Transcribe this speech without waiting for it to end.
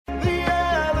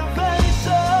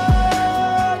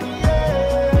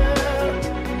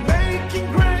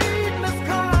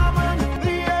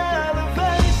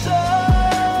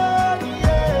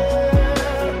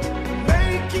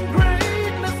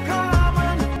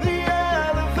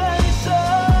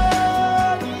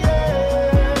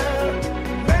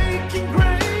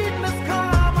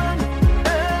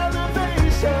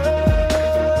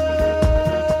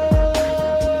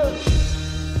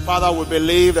Father, we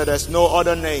believe that there's no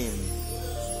other name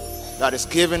that is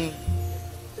given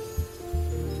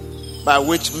by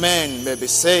which men may be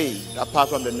saved apart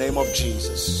from the name of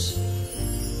Jesus.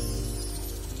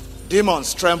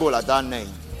 Demons tremble at that name.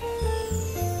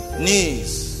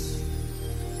 Knees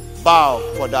bow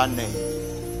for that name.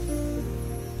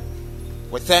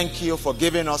 We thank you for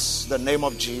giving us the name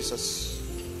of Jesus.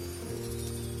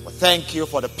 We thank you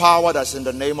for the power that's in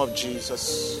the name of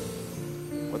Jesus.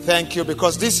 We thank you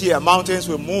because this year mountains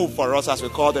will move for us as we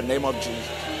call the name of Jesus.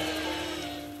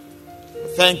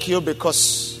 We thank you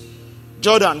because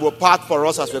Jordan will part for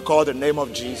us as we call the name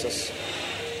of Jesus.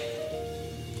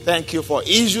 Thank you for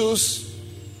issues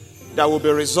that will be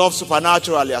resolved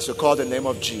supernaturally as we call the name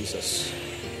of Jesus.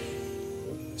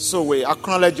 So we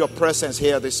acknowledge your presence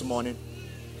here this morning.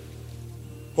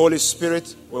 Holy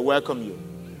Spirit, we welcome you.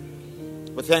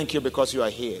 We thank you because you are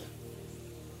here.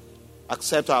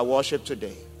 Accept our worship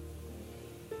today.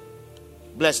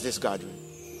 Bless this gathering.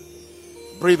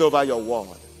 Breathe over your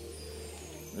word.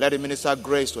 Let it minister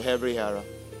grace to every hearer.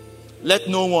 Let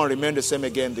no one remain the same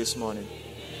again this morning.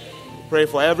 Pray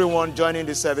for everyone joining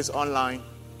this service online.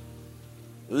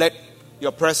 Let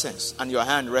your presence and your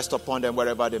hand rest upon them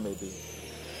wherever they may be.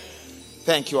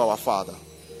 Thank you, our Father,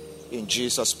 in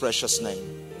Jesus' precious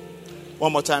name.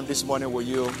 One more time this morning, will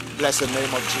you bless the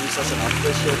name of Jesus and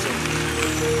appreciate him?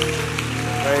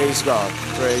 Praise God.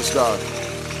 Praise God.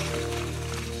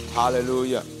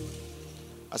 Hallelujah.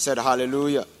 I said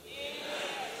hallelujah.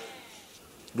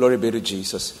 Glory be to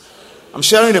Jesus. I'm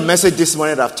sharing a message this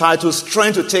morning that I've titled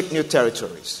Strength to Take New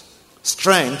Territories.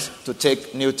 Strength to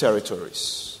take new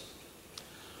territories.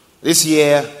 This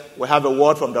year, we have a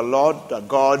word from the Lord that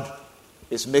God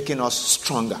is making us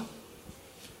stronger.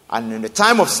 And in the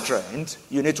time of strength,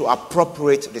 you need to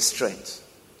appropriate the strength.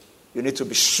 You need to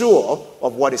be sure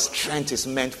of what the strength is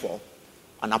meant for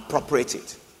and appropriate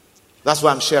it. That's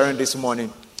why I'm sharing this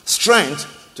morning.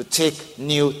 Strength to take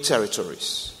new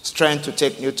territories. Strength to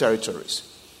take new territories.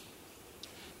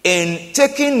 In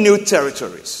taking new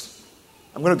territories,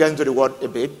 I'm going to get into the word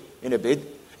in a bit.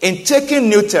 In taking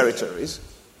new territories,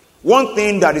 one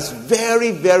thing that is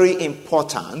very, very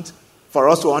important for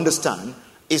us to understand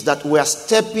is that we are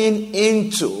stepping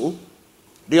into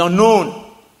the unknown.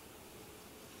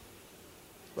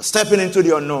 We're stepping into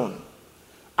the unknown.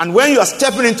 And when you are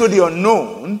stepping into the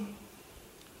unknown,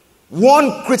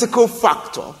 one critical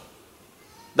factor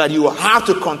that you will have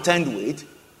to contend with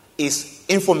is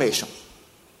information.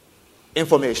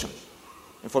 Information.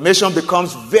 Information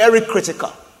becomes very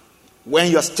critical when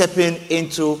you are stepping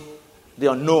into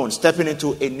the unknown, stepping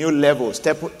into a new level,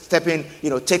 taking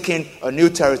a new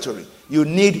territory. You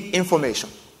need information.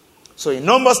 So in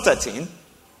Numbers 13,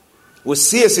 we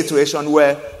see a situation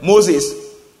where Moses,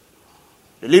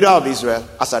 the leader of Israel,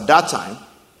 as at that time,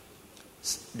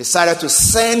 decided to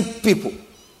send people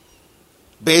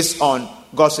based on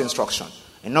God's instruction.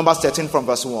 In Numbers 13 from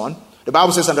verse 1, the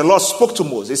Bible says, "And the Lord spoke to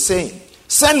Moses, saying,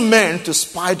 Send men to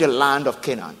spy the land of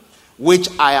Canaan, which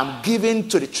I am giving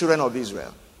to the children of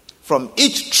Israel. From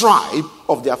each tribe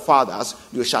of their fathers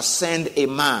you shall send a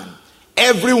man,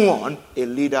 everyone a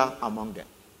leader among them."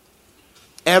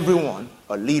 Everyone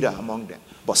a leader among them.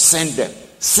 But send them.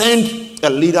 Send a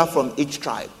leader from each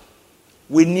tribe.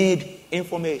 We need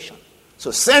information.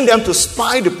 So send them to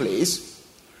spy the place.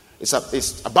 It's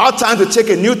about time to take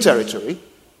a new territory,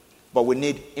 but we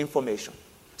need information.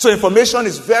 So information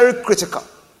is very critical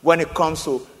when it comes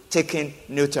to taking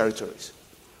new territories.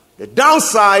 The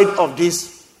downside of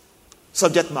this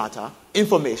subject matter,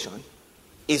 information,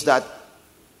 is that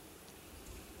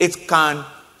it can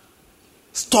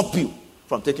stop you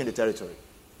from taking the territory.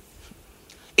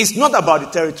 It's not about the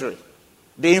territory.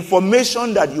 The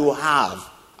information that you have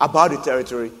about the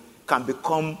territory can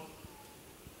become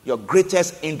your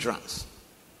greatest hindrance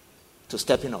to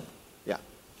stepping up. Yeah.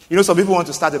 You know, some people want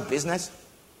to start a business.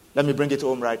 Let me bring it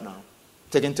home right now.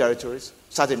 Taking territories,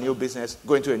 start a new business,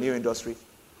 go into a new industry.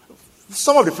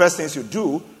 Some of the first things you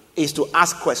do is to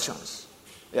ask questions.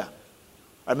 Yeah.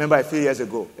 I remember a few years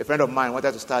ago, a friend of mine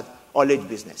wanted to start all-age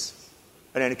business.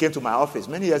 And then he came to my office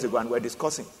many years ago and we were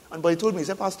discussing. But he told me, he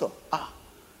said, "Pastor,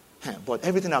 but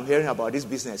everything I'm hearing about this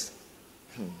business."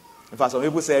 In fact, some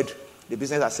people said the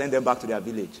business has sent them back to their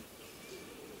village.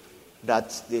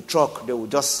 That the truck, they will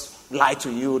just lie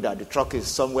to you that the truck is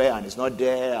somewhere and it's not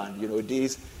there, and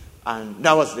this. And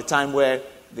that was the time where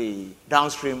the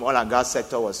downstream oil and gas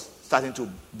sector was starting to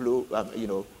bloom,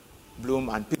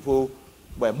 and people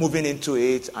were moving into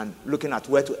it and looking at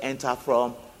where to enter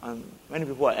from. And many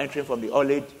people are entering from the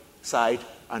oil side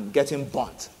and getting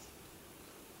burnt.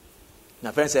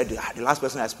 My friend said the last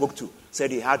person I spoke to said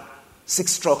he had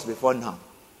 6 trucks before now.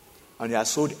 and he has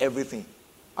sold everything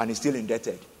and he's still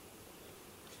indebted.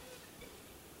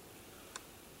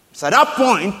 It's at that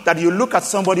point that you look at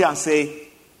somebody and say,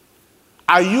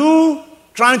 are you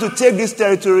trying to take this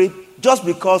territory just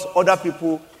because other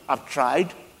people have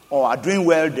tried or are doing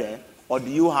well there? Or do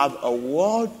you have a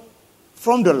word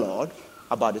from the Lord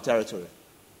about the territory?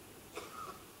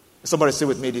 Somebody stay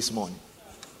with me this morning.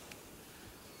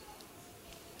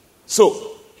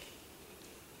 So,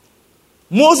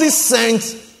 Moses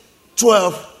sent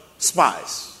 12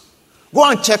 spies. Go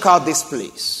and check out this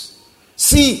place.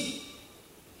 See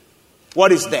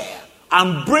what is there.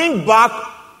 And bring back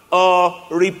a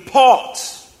report.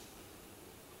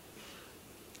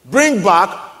 Bring back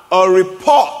a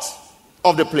report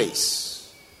of the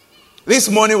place. This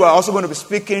morning we're also going to be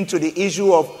speaking to the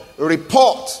issue of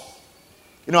report.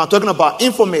 You know, I'm talking about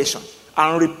information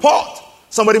and report.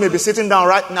 Somebody may be sitting down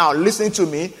right now listening to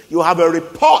me. You have a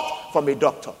report from a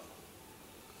doctor.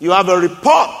 You have a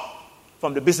report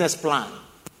from the business plan.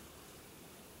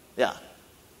 Yeah.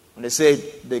 And they say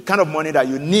the kind of money that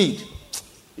you need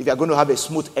if you're going to have a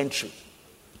smooth entry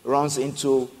runs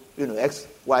into, X,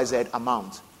 Y, Z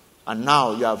amount. And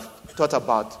now you have thought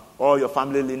about all your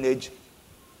family lineage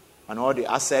and all the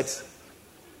assets,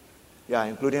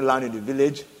 including land in the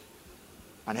village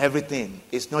and everything.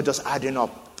 It's not just adding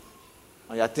up.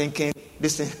 And you're thinking,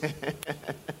 this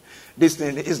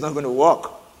thing is not going to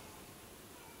work.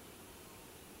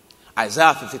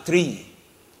 Isaiah 53,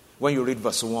 when you read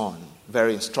verse 1,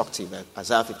 very instructive.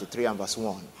 Isaiah 53 and verse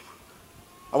 1.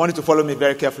 I want you to follow me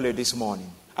very carefully this morning.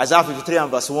 Isaiah 53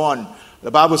 and verse 1,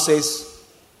 the Bible says,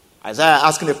 Isaiah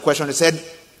asking a question, he said,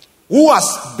 who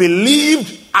has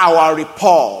believed our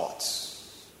report?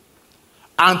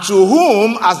 And to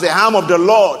whom has the arm of the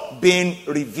Lord been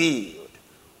revealed?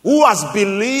 Who has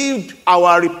believed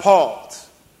our report?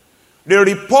 The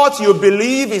report you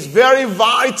believe is very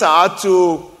vital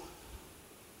to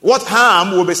what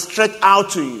arm will be stretched out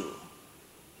to you.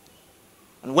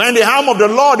 And when the arm of the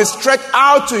Lord is stretched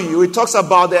out to you, it talks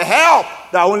about the help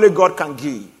that only God can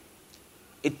give.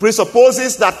 It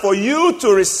presupposes that for you to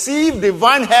receive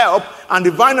divine help and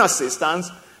divine assistance,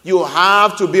 you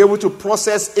have to be able to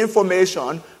process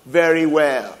information very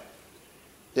well.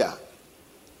 Yeah.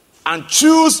 And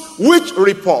choose which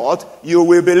report you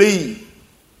will believe.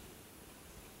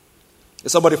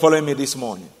 Is somebody following me this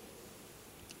morning?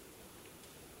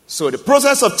 So the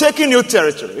process of taking new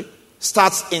territory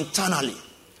starts internally.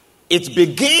 It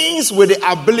begins with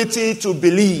the ability to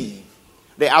believe.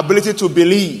 The ability to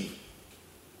believe.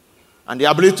 And the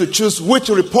ability to choose which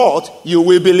report you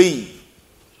will believe.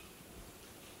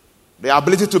 The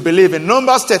ability to believe. In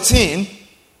Numbers 13,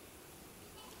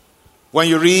 when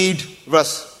you read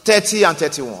verse 30 and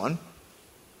 31,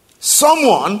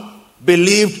 someone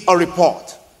believed a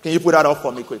report. Can you put that up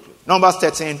for me quickly? Numbers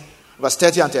 13, verse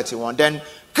 30 and 31. Then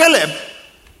Caleb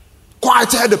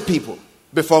quieted the people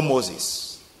before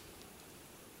Moses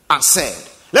and said,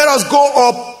 let us go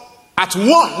up at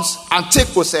once and take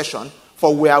possession,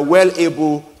 for we are well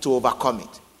able to overcome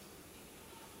it.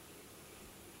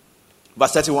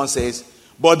 Verse 31 says,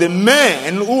 but the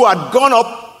men who had gone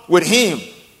up with him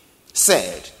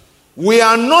said, we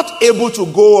are not able to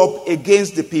go up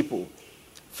against the people,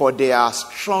 for they are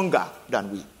stronger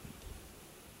than we.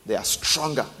 They are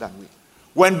stronger than we.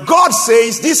 When God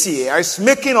says this year is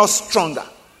making us stronger,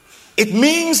 it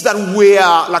means that we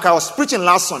are, like I was preaching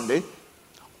last Sunday,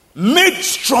 made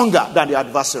stronger than the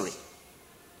adversary.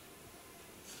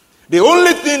 The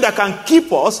only thing that can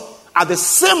keep us at the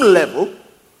same level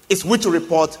is which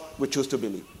report we choose to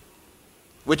believe.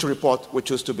 Which report we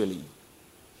choose to believe.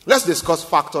 Let's discuss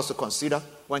factors to consider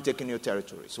when taking new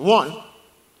territories. 1,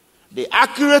 the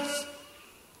accurate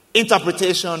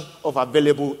interpretation of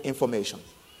available information.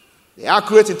 The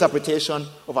accurate interpretation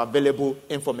of available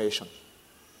information.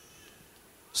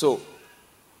 So,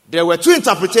 there were 2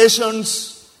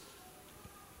 interpretations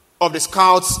of the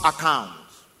scouts' account.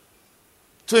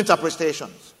 2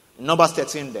 interpretations. In Numbers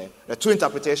 13 there are 2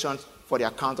 interpretations for the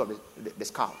account of the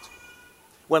scout.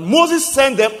 When Moses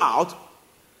sent them out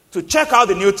to check out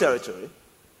the new territory,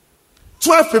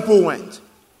 12 people went.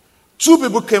 2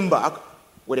 people came back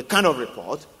with a kind of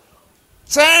report.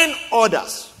 10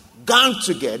 others ganged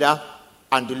together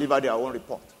and delivered their own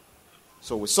report.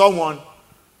 So we saw one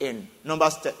in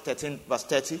Numbers 13 verse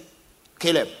 30,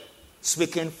 Caleb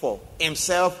speaking for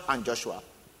himself and Joshua.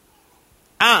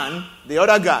 And the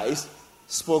other guys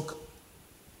spoke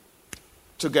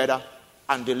together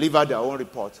and delivered their own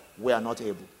report. We are not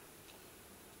able.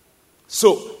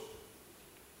 So,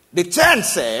 the 10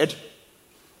 said,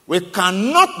 we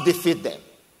cannot defeat them.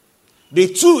 The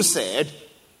 2 said,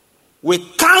 we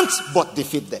can't but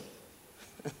defeat them.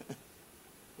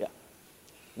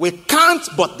 We can't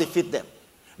but defeat them.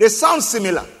 They sound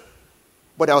similar,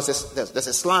 but there's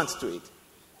a slant to it.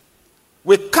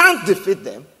 We can't defeat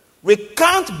them. We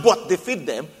can't but defeat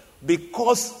them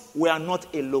because we are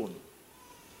not alone.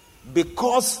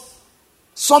 Because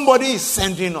somebody is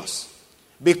sending us.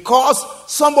 Because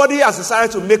somebody has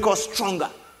decided to make us stronger.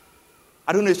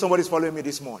 I don't know if somebody's following me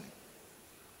this morning.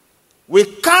 We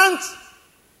can't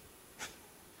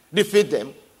defeat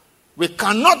them. We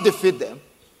cannot defeat them,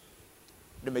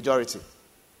 the majority.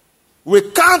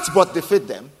 We can't but defeat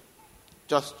them,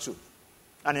 just two.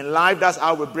 And in life, that's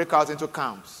how we break out into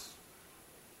camps.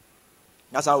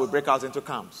 That's how we break out into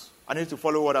camps. I need to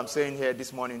follow what I'm saying here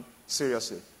this morning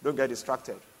seriously. Don't get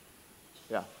distracted.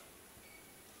 Yeah.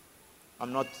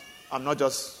 I'm not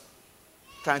just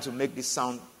trying to make this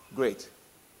sound great.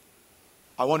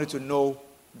 I want you to know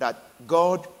that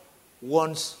God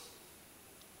wants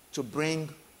to bring a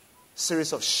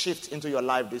series of shifts into your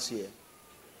life this year.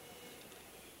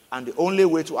 And the only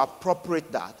way to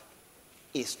appropriate that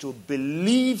is to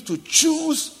believe, to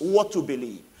choose what to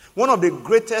believe. One of the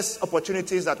greatest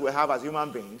opportunities that we have as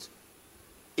human beings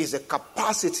is the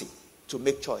capacity to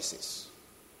make choices.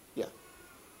 Yeah.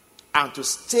 And to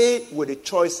stay with the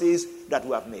choices that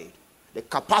we have made. The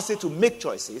capacity to make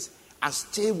choices and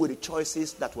stay with the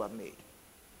choices that we have made.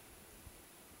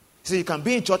 See, you can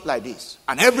be in church like this,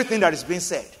 and everything that is being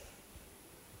said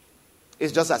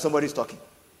is just that somebody is talking.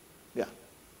 Yeah.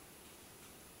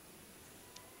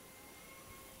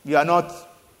 You are not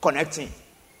connecting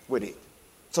with it.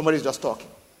 Somebody is just talking.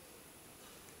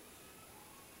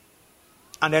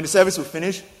 And then the service will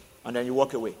finish, and then you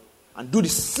walk away. And do the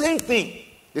same thing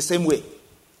the same way.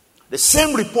 The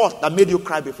same report that made you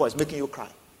cry before is making you cry.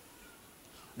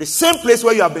 The same place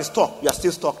where you have been stuck, you are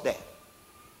still stuck there.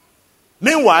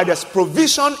 Meanwhile, there's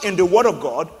provision in the Word of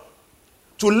God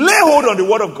to lay hold on the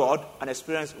Word of God and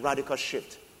experience radical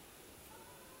shift.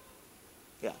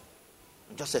 Yeah.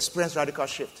 Just experience radical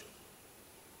shift.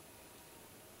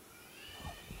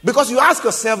 Because you ask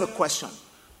yourself a question.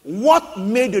 What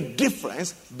made the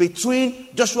difference between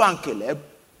Joshua and Caleb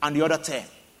and the other 10?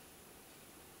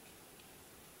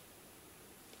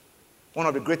 One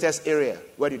of the greatest areas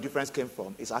where the difference came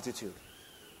from is attitude.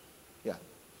 Yeah.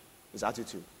 It's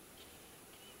attitude.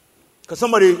 Because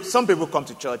some people come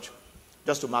to church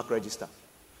just to mark register.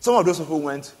 Some of those people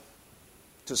went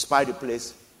to spy the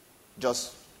place.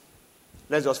 Let's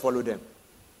just follow them.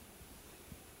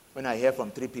 When I hear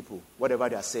from 3 people, whatever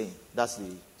they are saying,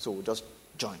 so we'll just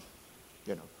join.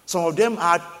 You know. Some of them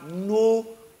had no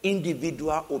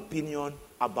individual opinion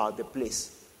about the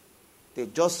place. They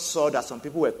just saw that some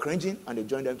people were cringing and they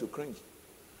joined them to cringe.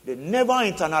 They never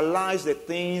internalized the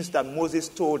things that Moses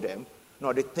told them,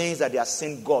 nor the things that they had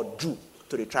seen God do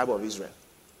to the tribe of Israel.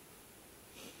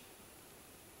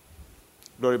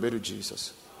 Glory be to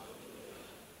Jesus.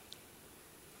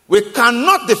 We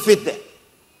cannot defeat them,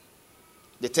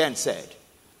 the 10 said.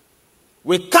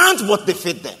 We can't but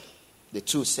defeat them, the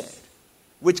 2 said.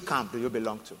 Which camp do you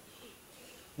belong to?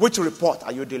 Which report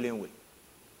are you dealing with?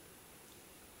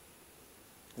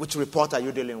 Which report are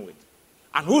you dealing with?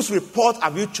 And whose report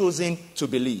have you chosen to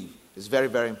believe? It's very,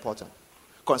 very important.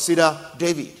 Consider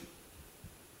David.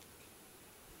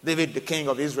 David, the king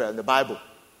of Israel in the Bible.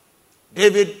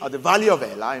 David at the Valley of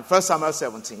Elah in 1 Samuel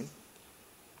 17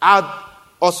 had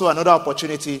also another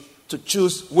opportunity to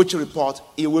choose which report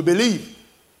he will believe.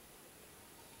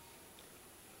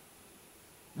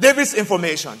 David's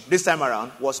information this time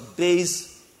around was based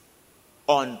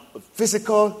on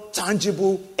physical,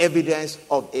 tangible evidence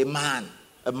of a man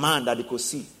that he could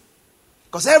see.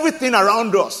 Because everything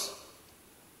around us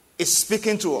is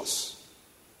speaking to us.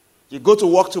 You go to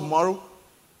work tomorrow,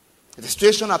 the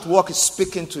situation at work is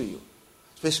speaking to you.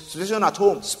 The situation at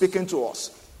home is speaking to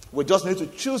us. We just need to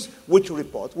choose which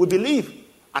report we believe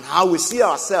and how we see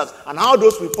ourselves and how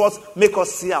those reports make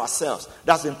us see ourselves.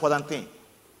 That's the important thing.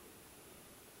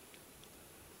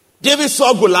 David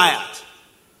saw Goliath.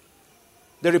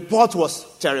 The report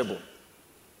was terrible.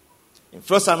 In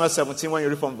 1 Samuel 17, when you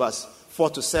read from verse 4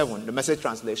 to 7, the Message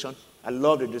translation, I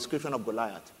love the description of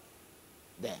Goliath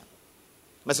there.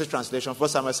 Message translation, 1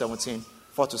 Samuel 17,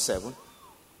 4 to 7.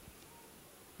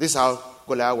 This is how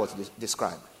Goliath was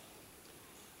described.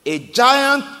 A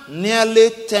giant nearly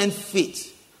 10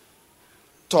 feet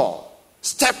tall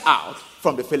stepped out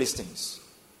from the Philistines'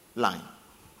 line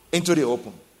into the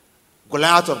open.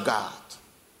 Goliath of Gath.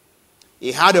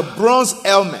 He had a bronze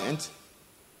helmet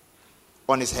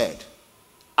on his head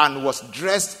and was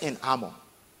dressed in armor,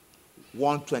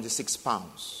 126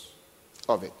 pounds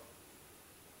of it.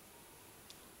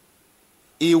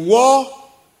 He wore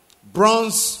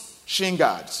bronze shin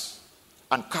guards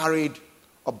and carried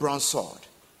a bronze sword.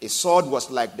 A sword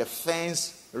was like the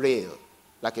fence rail,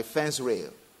 like a fence rail.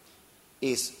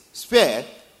 A spear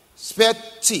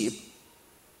tip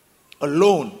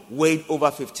alone weighed over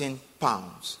 15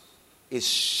 pounds. A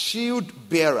shield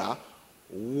bearer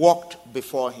walked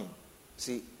before him.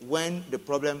 See, when the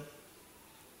problem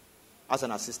has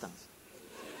an assistant.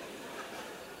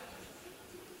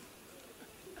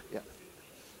 Yeah.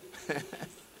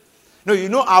 No, you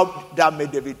know how that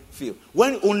made David feel.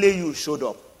 When only you showed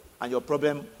up and your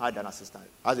problem had an assistant,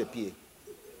 as a PA.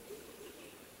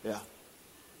 Yeah.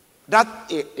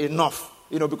 That enough,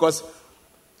 because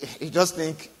you just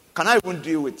think, can I even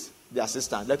deal with the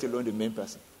assistant, let alone the main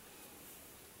person?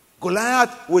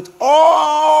 Goliath, with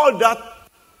all that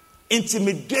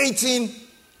intimidating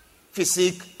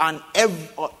physique and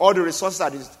all the resources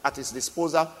at his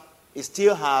disposal, he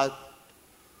still had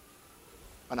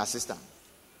an assistant.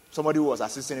 Somebody who was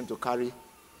assisting him to carry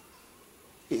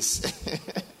his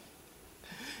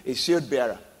shield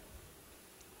bearer.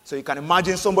 So you can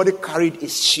imagine somebody carried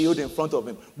his shield in front of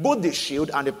him. Both the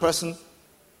shield and the person,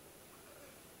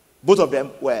 both of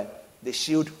them were the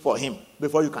shield for him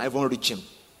before you can even reach him.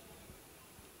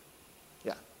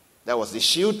 Yeah. There was the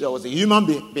shield, there was the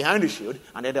human behind the shield,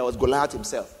 and then there was Goliath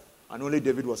himself. And only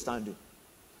David was standing.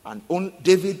 And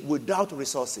David without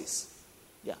resources.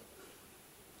 Yeah.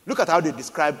 Look at how they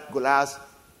describe Goliath's,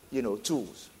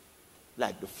 tools.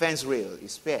 Like the fence rail,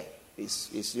 his spear,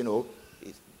 his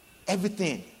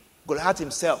everything. Goliath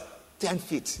himself, 10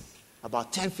 feet,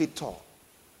 about 10 feet tall.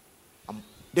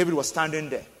 David was standing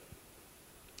there.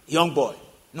 Young boy,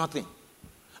 nothing.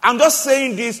 I'm just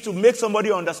saying this to make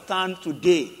somebody understand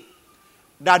today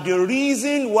that the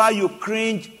reason why you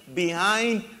cringe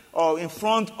behind or in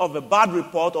front of a bad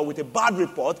report or with a bad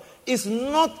report is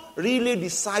not really the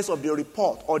size of the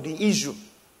report or the issue.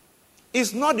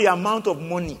 It's not the amount of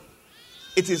money.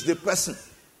 It is the person.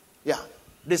 Yeah.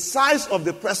 The size of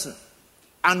the person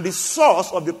and the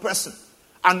source of the person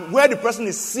and where the person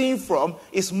is seen from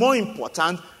is more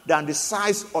important than the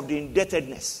size of the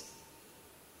indebtedness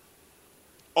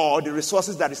or the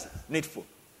resources that is needful.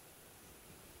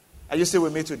 Are you still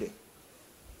with me today?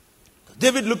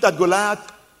 David looked at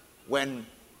Goliath when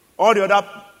all the other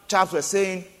chaps were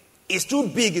saying, it's too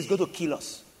big, it's going to kill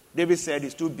us. David said,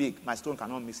 it's too big, my stone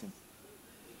cannot miss him.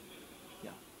 Yeah.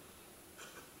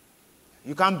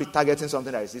 You can't be targeting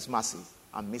something that is this massive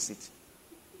and miss it.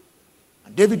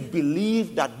 And David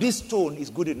believed that this stone is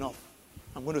good enough.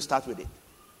 I'm going to start with it.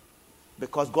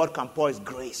 Because God can pour his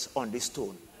grace on this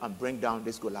stone and bring down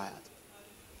this Goliath.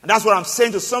 And that's what I'm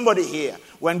saying to somebody here.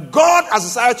 When God has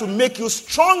decided to make you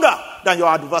stronger than your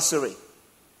adversary,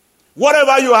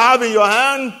 whatever you have in your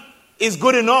hand is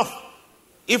good enough.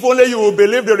 If only you will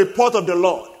believe the report of the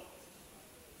Lord.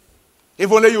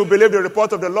 If only you will believe the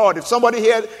report of the Lord. If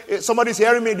somebody's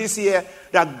hearing me this year,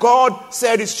 that God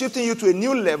said he's shifting you to a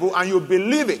new level and you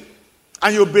believe it,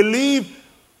 and you believe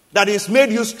that he's made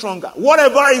you stronger,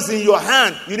 whatever is in your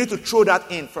hand, you need to throw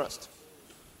that in first.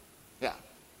 Yeah.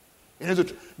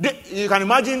 You can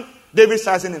imagine David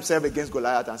sizing himself against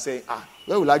Goliath and saying,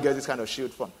 where will I get this kind of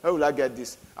shield from? Where will I get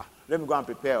this? Let me go and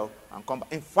prepare and come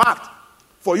back. In fact,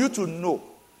 for you to know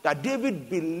that David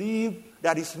believed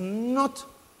that it's not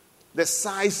the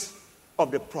size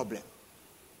of the problem.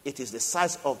 It is the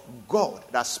size of God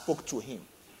that spoke to him.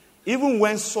 Even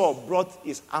when Saul brought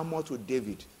his armor to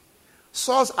David,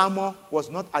 Saul's armor was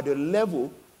not at the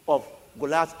level of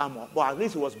Goliath's armor, but at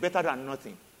least it was better than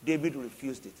nothing. David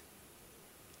refused it.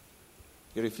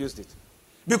 He refused it.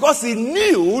 Because he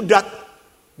knew that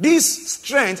this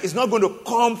strength is not going to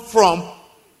come from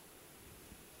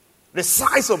the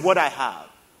size of what I have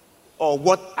or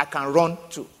what I can run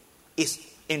to. It's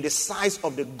in the size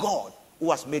of the God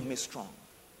who has made me strong.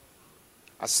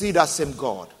 I see that same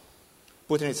God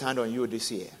putting his hand on you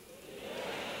this year.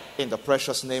 In the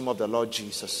precious name of the Lord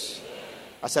Jesus.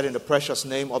 I said in the precious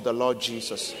name of the Lord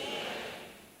Jesus.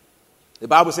 The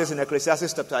Bible says in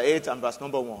Ecclesiastes chapter 8 and verse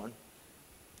number 1,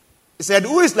 it said,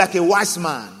 who is like a wise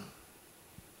man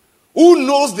who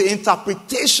knows the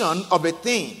interpretation of a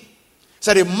thing? It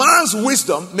said, a man's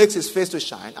wisdom makes his face to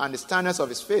shine, and the standards of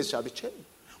his face shall be changed.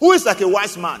 Who is like a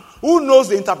wise man who knows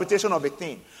the interpretation of a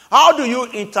thing? How do you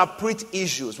interpret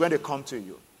issues when they come to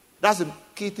you? That's the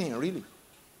key thing, really.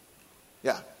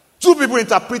 Yeah. Two people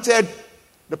interpreted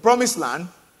the promised land.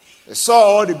 They saw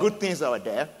all the good things that were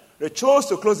there. They chose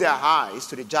to close their eyes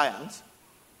to the giants,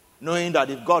 knowing that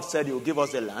if God said he will give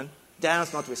us the land,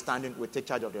 giants notwithstanding will take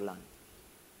charge of the land.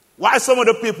 While some of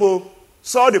the people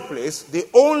saw the place, the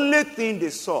only thing they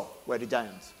saw were the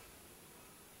giants.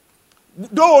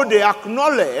 Though they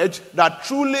acknowledged that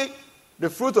truly the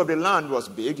fruit of the land was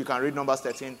big, you can read Numbers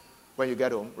 13, When you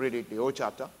get home, read it, the whole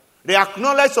chapter. They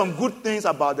acknowledged some good things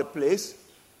about the place,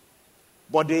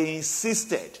 but they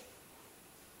insisted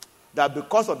that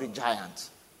because of the giants,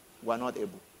 we are not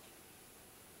able.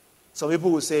 Some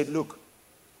people will say, look,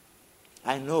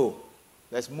 I know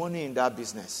there's money in that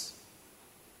business.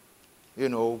 I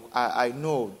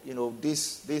know,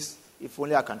 this, if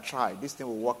only I can try, this thing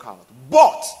will work out.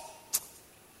 But,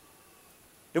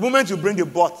 the moment you bring the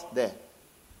but there,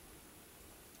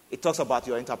 it talks about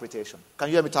your interpretation. Can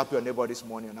you hear me tap your neighbor this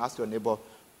morning and ask your neighbor,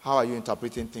 how are you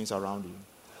interpreting things around you?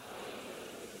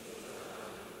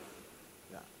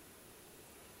 Yeah.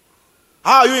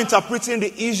 How are you interpreting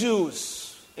the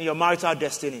issues in your marital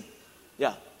destiny?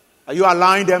 Yeah. Are you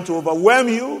allowing them to overwhelm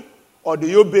you? Or do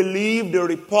you believe the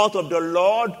report of the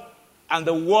Lord and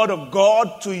the word of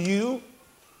God to you?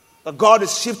 That God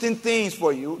is shifting things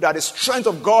for you, that the strength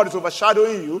of God is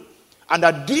overshadowing you, and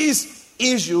that this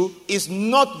issue is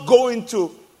not going to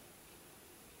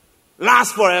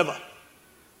last forever.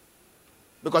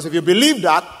 Because if you believe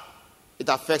that, it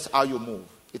affects how you move.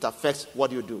 It affects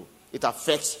what you do. It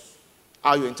affects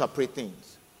how you interpret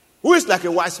things. Who is like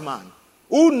a wise man?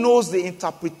 Who knows the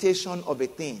interpretation of a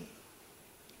thing?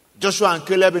 Joshua and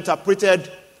Caleb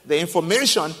interpreted the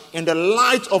information in the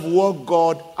light of what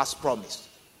God has promised.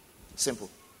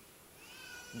 Simple.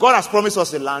 God has promised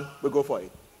us the land, we go for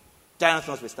it. Giants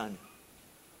notwithstanding.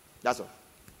 That's all.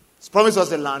 He's promised us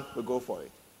the land, we go for it.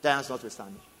 Giants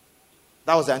notwithstanding.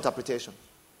 That was their interpretation.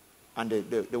 And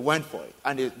they went for it.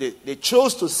 And they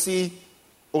chose to see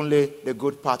only the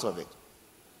good part of it.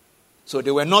 So they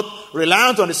were not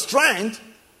reliant on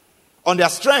their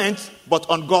strength, but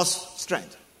on God's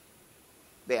strength.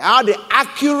 They had the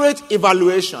accurate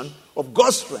evaluation of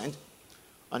God's strength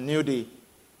and knew the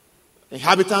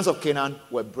inhabitants of Canaan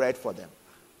were bread for them.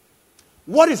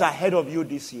 What is ahead of you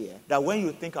this year that when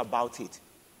you think about it,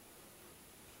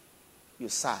 you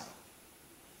sigh?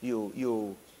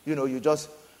 You there's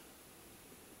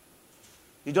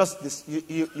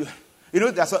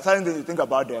certain things you think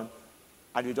about them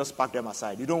and you just pack them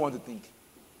aside. You don't want to think.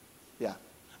 Yeah.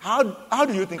 How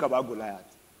do you think about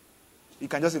Goliath? You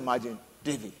can just imagine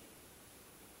David.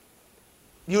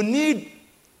 You need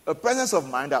a presence of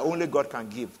mind that only God can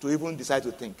give to even decide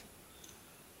to think.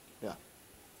 Yeah.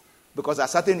 Because there are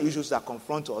certain issues that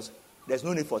confront us. There's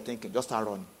no need for thinking. Just start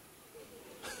running.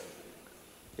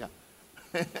 Yeah.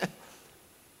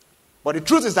 But the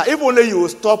truth is that if only you will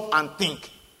stop and think,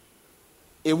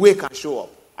 a way can show up.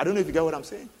 I don't know if you get what I'm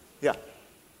saying. Yeah.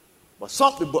 But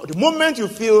the moment you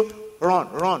feel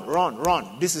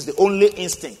run, this is the only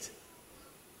instinct.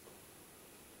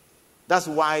 That's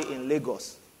why in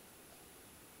Lagos,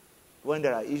 when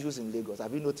there are issues in Lagos,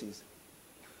 have you noticed?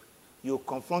 You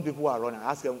confront people who are running and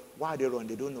ask them, why are they running?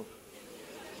 They don't know.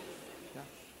 Yeah.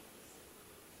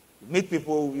 You meet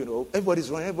people, everybody's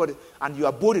running, and you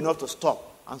are bold enough to stop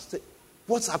and say,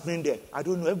 what's happening there? I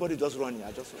don't know. Everybody's just running.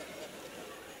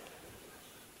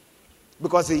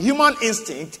 Because the human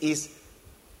instinct is,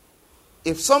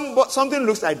 if something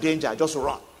looks like danger, just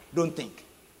run. Don't think.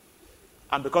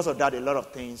 And because of that, a lot of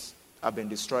things have been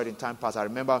destroyed in time past. I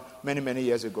remember many, many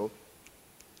years ago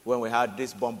when we had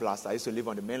this bomb blast. I used to live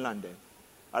on the mainland then.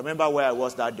 I remember where I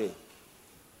was that day.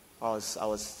 I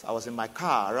was in my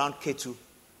car around K2.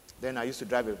 Then I used to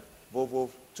drive a Volvo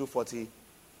 240.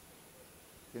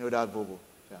 You know that Volvo?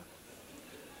 Yeah.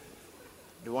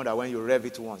 The one that when you rev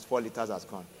it once, 4 liters has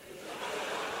gone.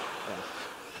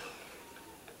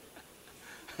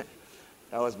 Yeah.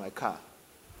 That was my car.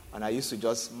 And I used to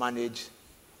just manage,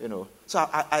 So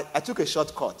I took a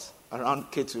shortcut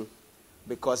around K2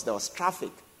 because there was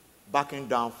traffic backing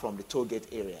down from the toll gate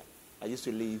area. I used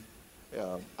to live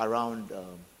around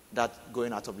that,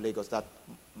 going out of Lagos,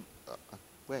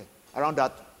 around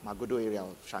that Magodo area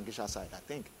of Shankisha side, I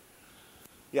think.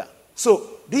 Yeah.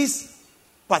 So this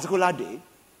particular day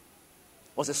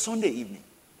was a Sunday evening.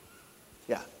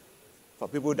 Yeah. For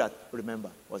people that remember,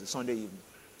 it was a Sunday evening.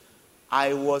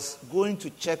 I was going to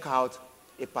check out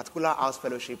a particular house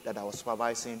fellowship that I was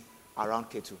supervising around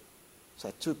K2. So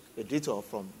I took a detour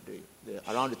from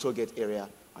around the toll gate area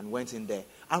and went in there.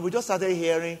 And we just started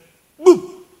hearing,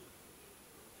 boom!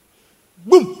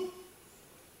 Boom!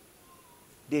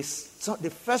 The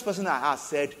first person I asked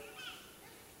said,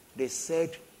 they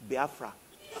said, Biafra.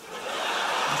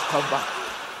 Let's come back.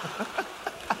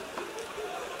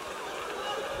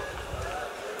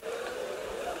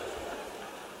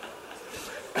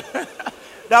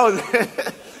 That was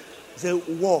the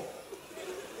war.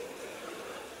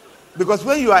 Because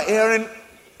when you are hearing,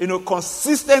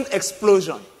 consistent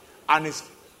explosion, and it's,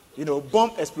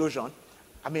 bomb explosion,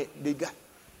 the guy,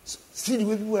 see the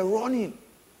way people were running.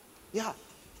 Yeah.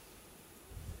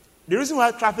 The reason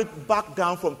why traffic backed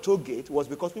down from toll gate was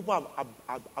because people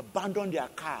have abandoned their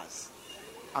cars.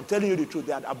 I'm telling you the truth.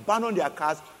 They had abandoned their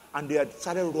cars and they had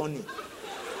started running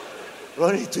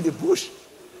to the bush.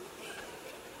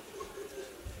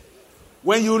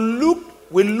 When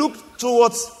we looked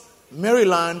towards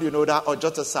Maryland, that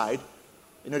Ojota side,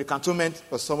 the cantonment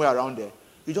was somewhere around there.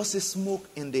 You just see smoke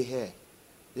in the air.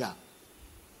 Yeah.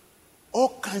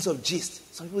 All kinds of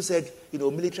gist. Some people said,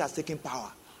 military has taken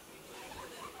power.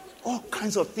 All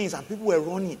kinds of things, and people were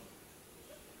running.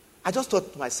 I just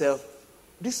thought to myself,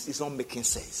 this is not making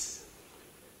sense.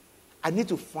 I need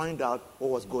to find out what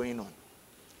was going on.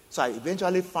 So I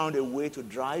eventually found a way to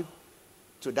drive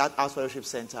to that House Fellowship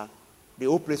Center. The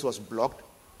whole place was blocked.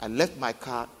 I left my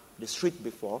car the street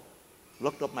before,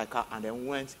 locked up my car, and then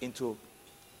went into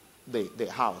the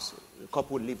house. The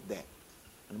couple lived there.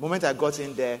 And the moment I got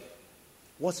in there,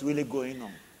 what's really going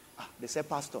on? They said,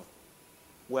 Pastor,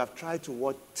 we have tried to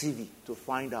watch TV to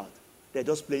find out. They're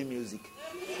just playing music.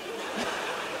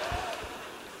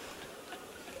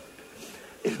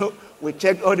 We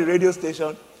checked all the radio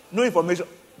stations, no information.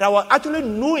 There was actually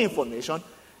no information,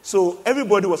 so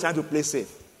everybody was trying to play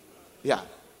safe. Yeah.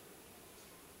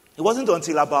 It wasn't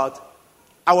until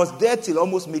I was there till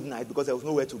almost midnight because there was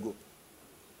nowhere to go.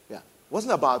 Yeah. It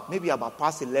wasn't maybe about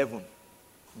past 11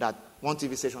 that one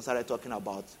TV station started talking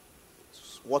about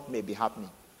what may be happening.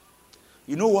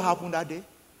 You know what happened that day?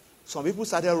 Some people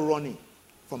started running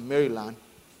from Maryland,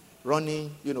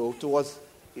 towards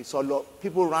Isolo.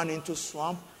 People ran into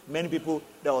swamp. Many people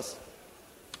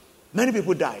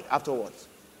died afterwards.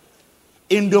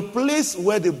 In the place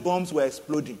where the bombs were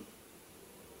exploding,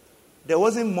 there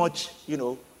wasn't much,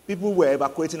 people were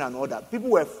evacuating and all that. People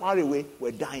were far away,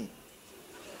 were dying.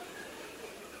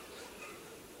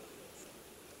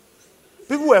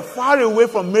 People were far away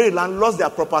from Maryland, lost their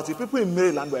property. People in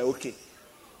Maryland were okay.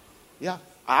 Yeah,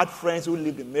 I had friends who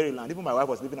lived in Maryland. Even my wife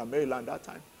was living in Maryland that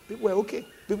time. People were okay.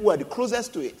 People were the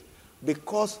closest to it.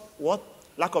 Because what?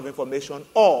 Lack of information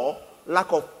or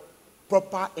lack of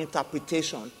proper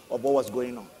interpretation of what was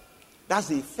going on. That's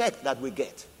the effect that we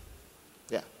get.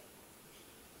 Yeah.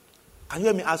 Can you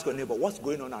hear me ask your neighbor, what's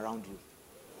going on around you?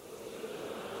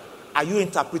 Are you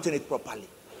interpreting it properly?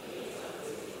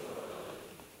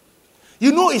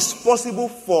 It's possible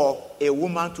for a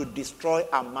woman to destroy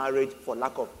a marriage for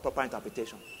lack of proper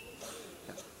interpretation.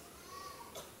 Yeah.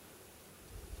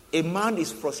 A man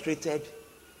is frustrated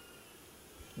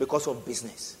because of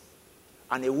business.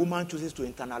 And a woman chooses to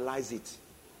internalize it.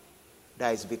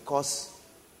 That is because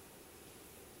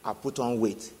I put on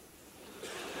weight.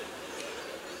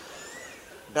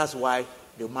 That's why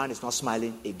the man is not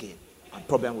smiling again. And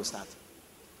problem will start.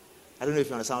 I don't know if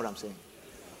you understand what I'm saying.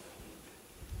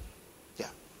 Yeah.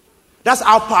 That's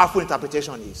how powerful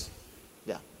interpretation is.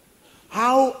 Yeah.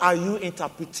 How are you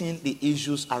interpreting the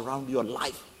issues around your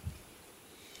life?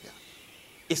 Yeah.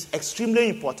 It's extremely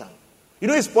important.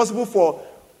 It's possible for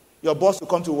your boss to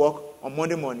come to work on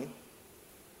Monday morning,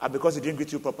 and because he didn't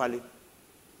greet you properly,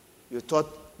 you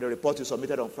thought the report you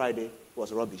submitted on Friday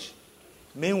was rubbish.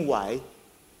 Meanwhile,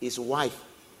 his wife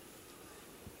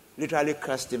literally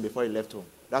cursed him before he left home.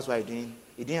 That's why he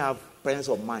didn't have presence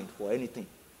of mind for anything.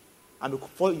 And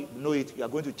before you know it, you are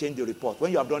going to change the report.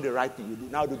 When you have done the right thing, you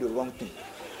now do the wrong thing.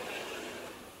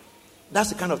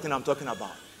 That's the kind of thing I'm talking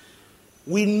about.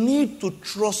 We need to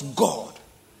trust God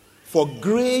for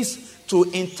grace to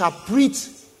interpret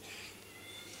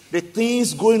the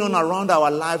things going on around our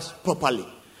lives properly.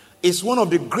 It's one of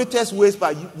the greatest ways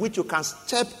by which you can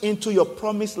step into your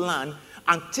promised land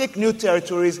and take new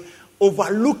territories,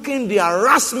 overlooking the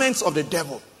harassments of the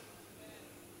devil.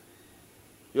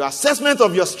 Your assessment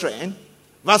of your strength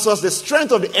versus the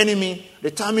strength of the enemy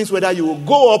determines whether you will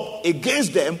go up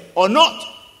against them or not.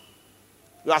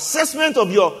 Your assessment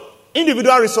of your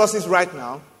individual resources right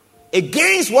now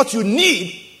against what you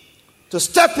need to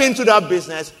step into that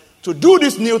business, to do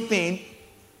this new thing,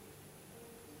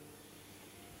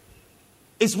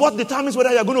 is what determines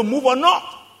whether you're going to move or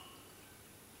not.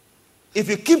 If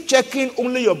you keep checking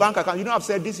only your bank account, I've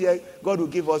said this year, God will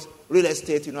give us real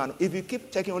estate, and if you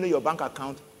keep checking only your bank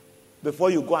account before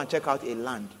you go and check out a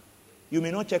land, you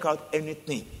may not check out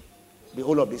anything the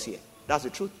whole of this year. That's the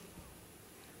truth.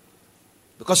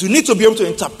 Because you need to be able to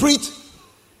interpret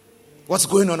what's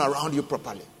going on around you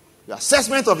properly. Your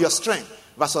assessment of your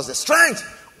strength versus the strength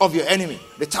of your enemy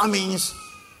determines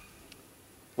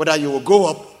whether you will go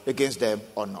up against them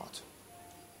or not.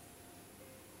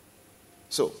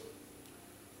 So,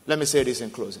 let me say this in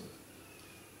closing.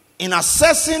 In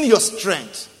assessing your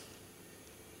strength,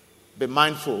 be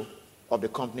mindful of the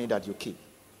company that you keep.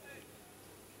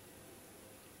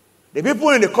 The people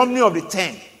in the company of the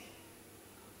 10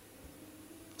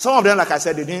 Some of them, like I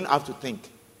said, they didn't have to think.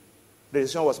 The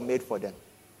decision was made for them.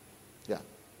 Yeah.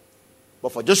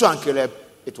 But for Joshua and Caleb,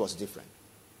 it was different.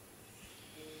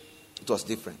 It was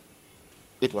different.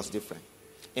 It was different.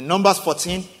 In Numbers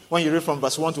 14, when you read from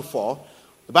verse 1 to 4,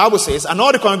 the Bible says, and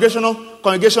all the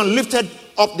congregation lifted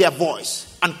up their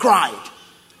voice and cried.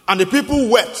 And the people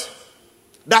wept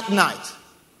that night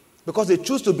because they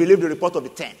chose to believe the report of the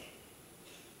 10.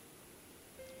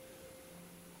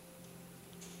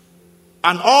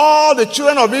 And all the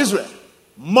children of Israel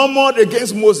murmured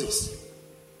against Moses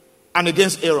and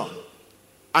against Aaron.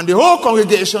 And the whole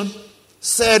congregation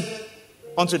said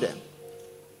unto them,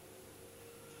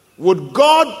 would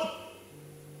God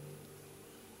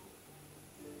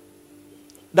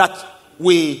that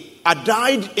we had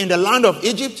died in the land of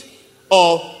Egypt,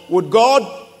 or would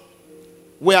God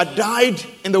we had died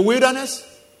in the wilderness?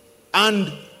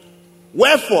 And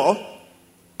wherefore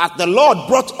hath the Lord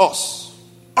brought us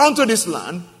unto this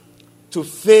land to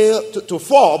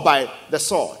fall by the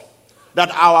sword,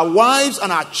 that our wives and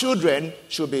our children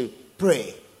should be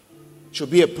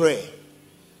a prey.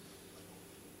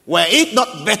 Were it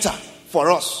not better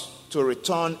for us to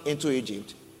return into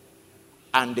Egypt?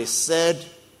 And they said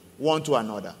one to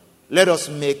another, let us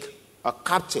make a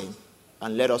captain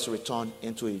and let us return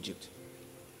into Egypt.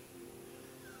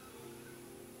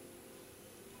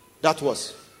 That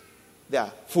was their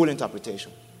full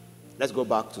interpretation. Let's go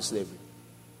back to slavery.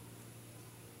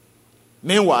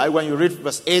 Meanwhile, when you read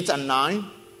verse 8 and 9,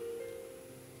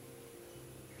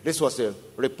 this was the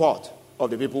report of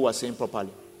the people who were saying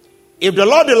properly. If the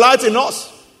Lord delights in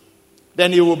us,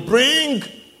 then he will bring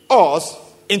us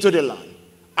into the land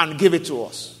and give it to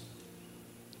us.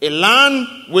 A land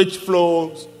which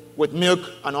flows with milk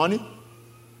and honey.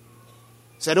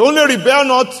 Said, only rebel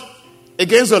not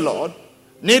against the Lord,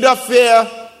 neither fear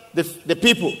the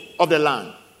people of the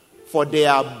land, for they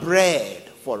are bread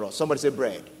for us. Somebody say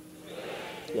bread.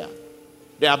 Yeah.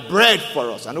 They are bread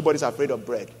for us, and nobody's afraid of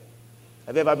bread.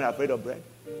 Have you ever been afraid of bread?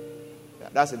 Yeah,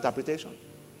 that's interpretation.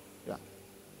 Yeah.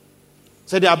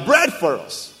 So they are bread for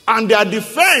us, and their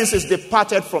defense is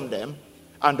departed from them,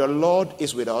 and the Lord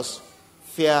is with us.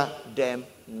 Fear them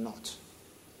not.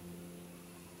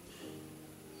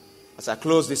 As I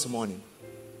close this morning,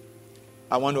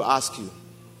 I want to ask you,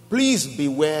 please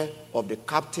beware of the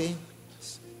captains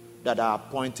that are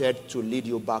appointed to lead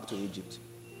you back to Egypt.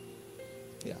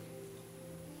 Yeah.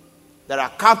 There are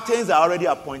captains that are already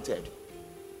appointed.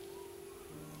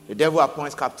 The devil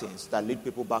appoints captains that lead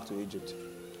people back to Egypt.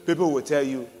 People will tell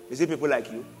you, is it people like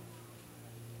you?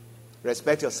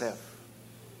 Respect yourself.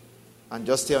 And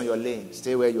just stay on your lane.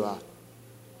 Stay where you are.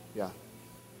 Yeah.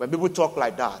 When people talk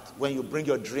like that, when you bring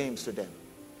your dreams to them,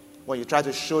 when you try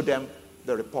to show them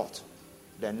the report,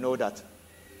 then know that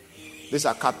these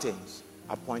are captains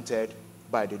appointed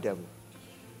by the devil.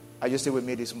 Are you still with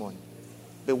me this morning?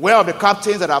 Beware of the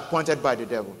captains that are appointed by the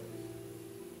devil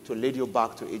to lead you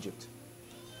back to Egypt.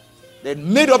 They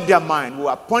made up their mind, we will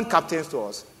appoint captains to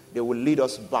us, they will lead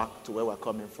us back to where we're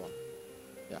coming from.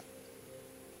 Yeah.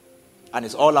 And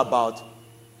it's all about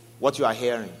what you are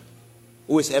hearing.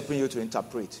 Who is helping you to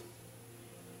interpret?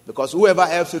 Because whoever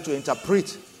helps you to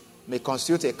interpret may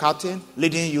constitute a captain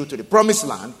leading you to the promised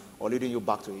land or leading you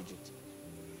back to Egypt.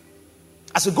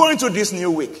 As we go into this new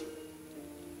week,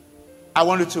 I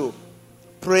want you to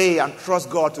pray and trust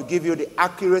God to give you the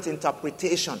accurate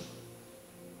interpretation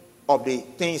of the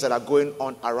things that are going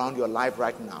on around your life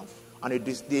right now, and it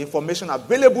is the information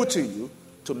available to you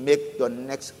to make your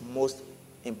next most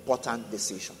important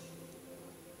decision.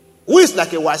 Who is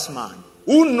like a wise man?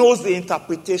 Who knows the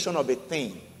interpretation of a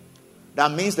thing?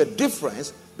 That means the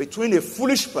difference between a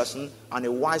foolish person and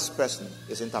a wise person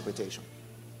is interpretation.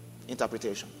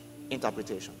 Interpretation.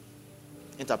 Interpretation.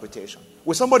 Interpretation.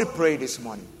 Will somebody pray this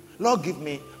morning? Lord, give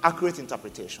me accurate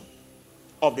interpretation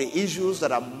of the issues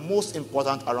that are most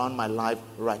important around my life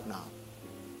right now.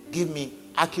 Give me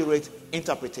accurate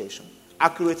interpretation.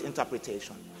 Accurate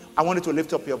interpretation. I want you to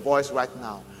lift up your voice right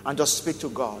now and just speak to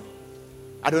God.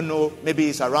 I don't know, maybe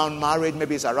it's around marriage,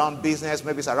 maybe it's around business,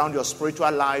 maybe it's around your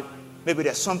spiritual life, maybe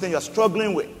there's something you're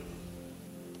struggling with.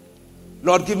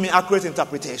 Lord, give me accurate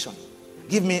interpretation.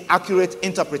 Give me accurate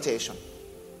interpretation.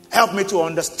 Help me to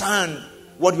understand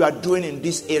what you are doing in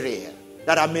this area,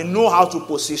 that I may know how to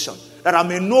position, that I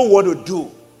may know what to do.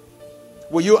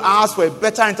 Will you ask for a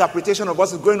better interpretation of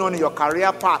what's going on in your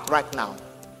career path right now?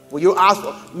 Will you ask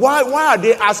for, why are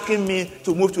they asking me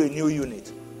to move to a new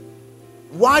unit?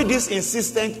 Why this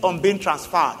insistence on being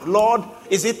transferred? Lord,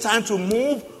 is it time to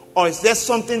move, or is there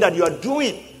something that you are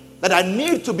doing that I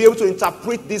need to be able to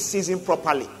interpret this season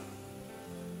properly?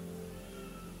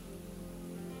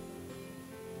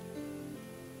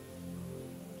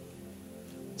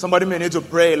 Somebody may need to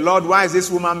pray, Lord, why is this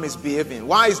woman misbehaving?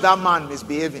 Why is that man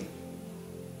misbehaving?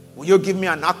 Will you give me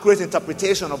an accurate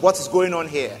interpretation of what is going on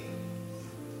here?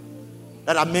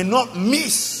 That I may not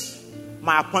miss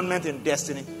my appointment in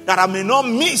destiny. That I may not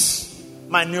miss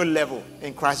my new level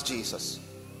in Christ Jesus.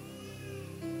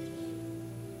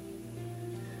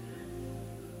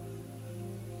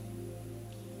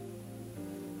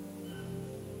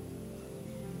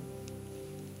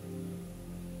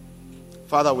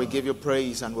 Father, we give you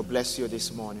praise and we bless you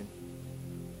this morning.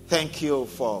 Thank you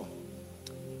for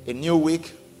a new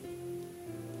week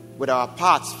with our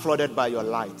paths flooded by your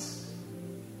light.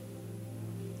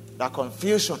 That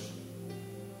confusion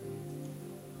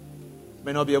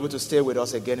may not be able to stay with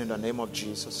us again in the name of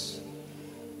Jesus.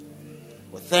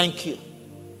 We thank you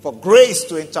for grace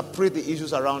to interpret the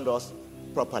issues around us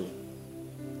properly.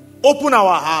 Open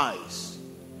our eyes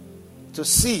to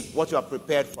see what you have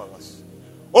prepared for us.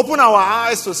 Open our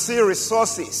eyes to see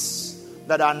resources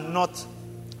that are not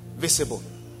visible.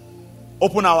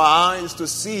 Open our eyes to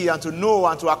see and to know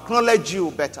and to acknowledge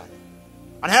you better.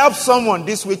 And help someone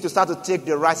this week to start to take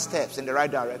the right steps in the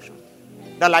right direction.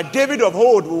 That like David of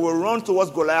old, we will run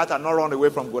towards Goliath and not run away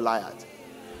from Goliath.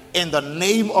 In the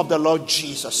name of the Lord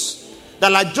Jesus.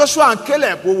 That like Joshua and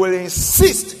Caleb, we will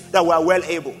insist that we are well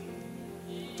able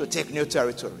to take new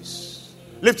territories.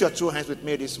 Lift your two hands with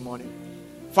me this morning.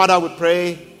 Father, we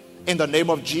pray in the name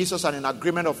of Jesus and in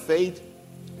agreement of faith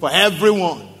for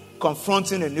everyone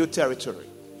confronting a new territory.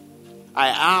 I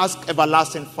ask,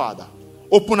 everlasting Father,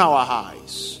 open our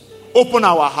eyes, open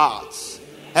our hearts,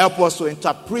 help us to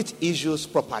interpret issues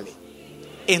properly.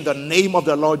 In the name of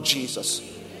the Lord Jesus.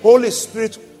 Holy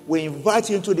Spirit, we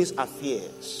invite you into these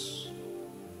affairs.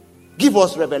 Give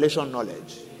us revelation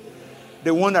knowledge,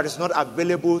 the one that is not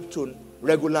available to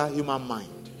regular human mind.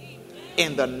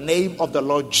 In the name of the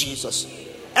Lord Jesus.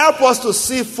 Help us to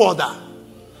see further.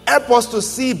 Help us to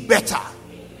see better.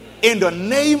 In the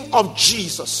name of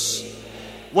Jesus.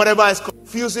 Whatever is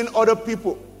confusing other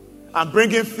people and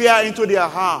bringing fear into their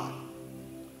heart,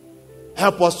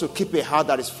 help us to keep a heart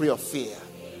that is free of fear.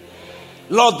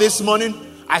 Lord, this morning,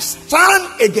 I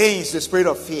stand against the spirit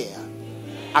of fear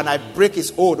and I break its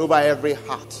hold over every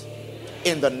heart.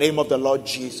 In the name of the Lord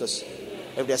Jesus.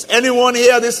 If there's anyone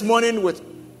here this morning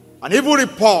with an evil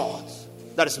report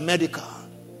that is medical,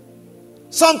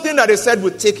 something that they said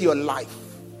would take your life,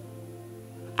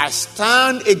 I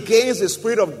stand against the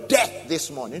spirit of death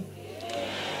this morning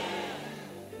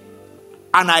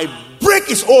and I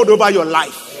break its hold over your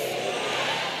life.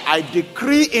 I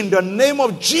decree in the name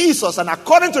of Jesus and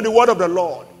according to the word of the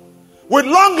Lord, with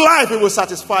long life it will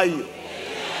satisfy you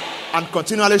and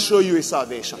continually show you his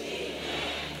salvation.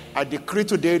 I decree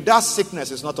today that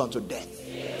sickness is not unto death.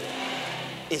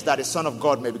 Is that the Son of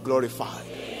God may be glorified.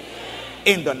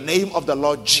 In the name of the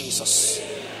Lord Jesus.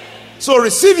 So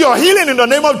receive your healing in the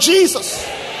name of Jesus.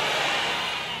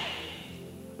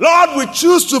 Lord, we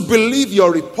choose to believe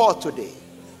your report today.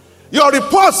 Your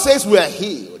report says we are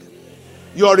healed.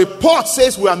 Your report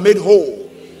says we are made whole.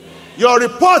 Your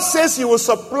report says you will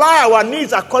supply our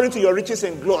needs according to your riches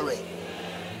and glory.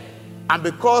 And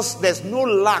because there's no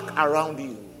lack around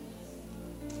you,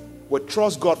 we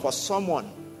trust God for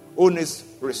someone who needs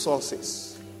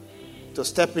resources to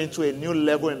step into a new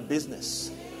level in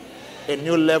business, a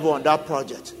new level on that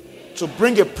project, to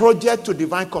bring a project to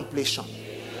divine completion.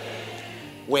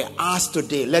 We ask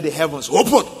today, let the heavens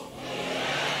open.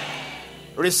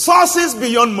 Resources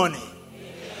beyond money,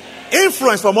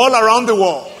 influence from all around the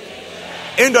world.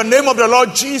 In the name of the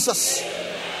Lord Jesus.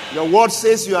 Your word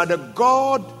says you are the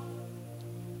God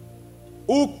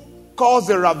who calls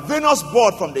the ravenous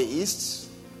bird from the east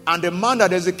and the man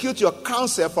that executes your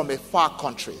counsel from a far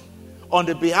country. On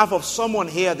the behalf of someone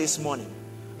here this morning,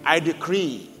 I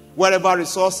decree wherever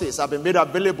resources have been made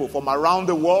available from around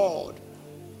the world,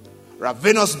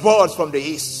 ravenous birds from the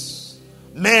east,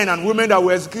 men and women that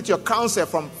will execute your counsel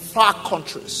from far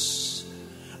countries,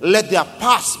 let their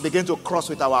paths begin to cross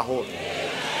with our own.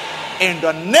 In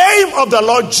the name of the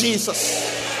Lord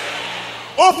Jesus,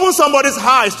 open somebody's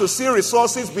eyes to see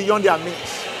resources beyond their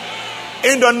means.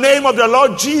 In the name of the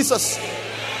Lord Jesus,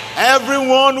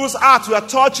 everyone whose heart we are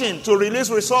touching to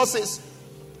release resources,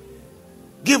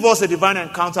 give us a divine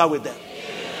encounter with them.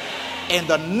 In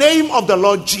the name of the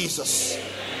Lord Jesus.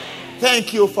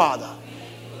 Thank you, Father,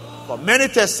 for many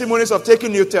testimonies of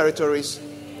taking new territories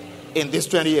in this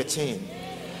 2018.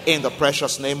 In the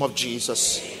precious name of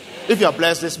Jesus. If you are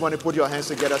blessed this morning, put your hands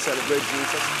together, celebrate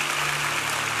Jesus.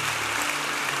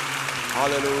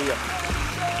 Hallelujah.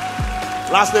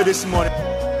 Lastly this morning,